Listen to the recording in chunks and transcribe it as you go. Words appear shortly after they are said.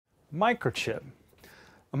Microchip.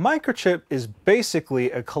 A microchip is basically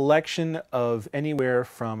a collection of anywhere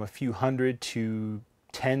from a few hundred to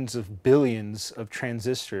tens of billions of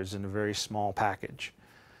transistors in a very small package.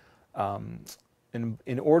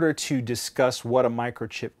 In order to discuss what a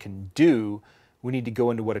microchip can do, we need to go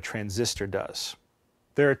into what a transistor does.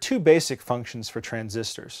 There are two basic functions for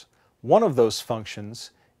transistors. One of those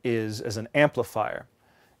functions is as an amplifier,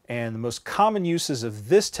 and the most common uses of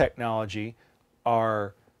this technology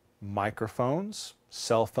are microphones,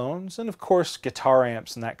 cell phones, and of course guitar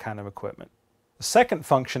amps and that kind of equipment. The second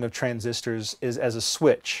function of transistors is as a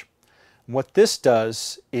switch. And what this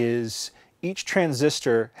does is each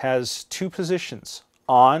transistor has two positions,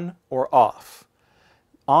 on or off.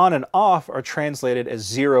 On and off are translated as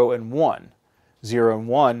 0 and 1. 0 and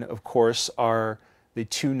 1, of course, are the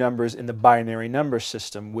two numbers in the binary number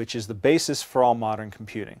system, which is the basis for all modern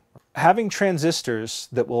computing. Having transistors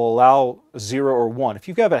that will allow 0 or 1, if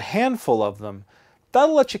you have a handful of them,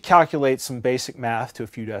 that'll let you calculate some basic math to a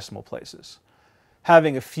few decimal places.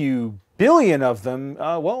 Having a few billion of them,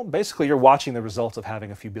 well, basically you're watching the results of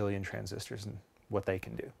having a few billion transistors and what they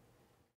can do.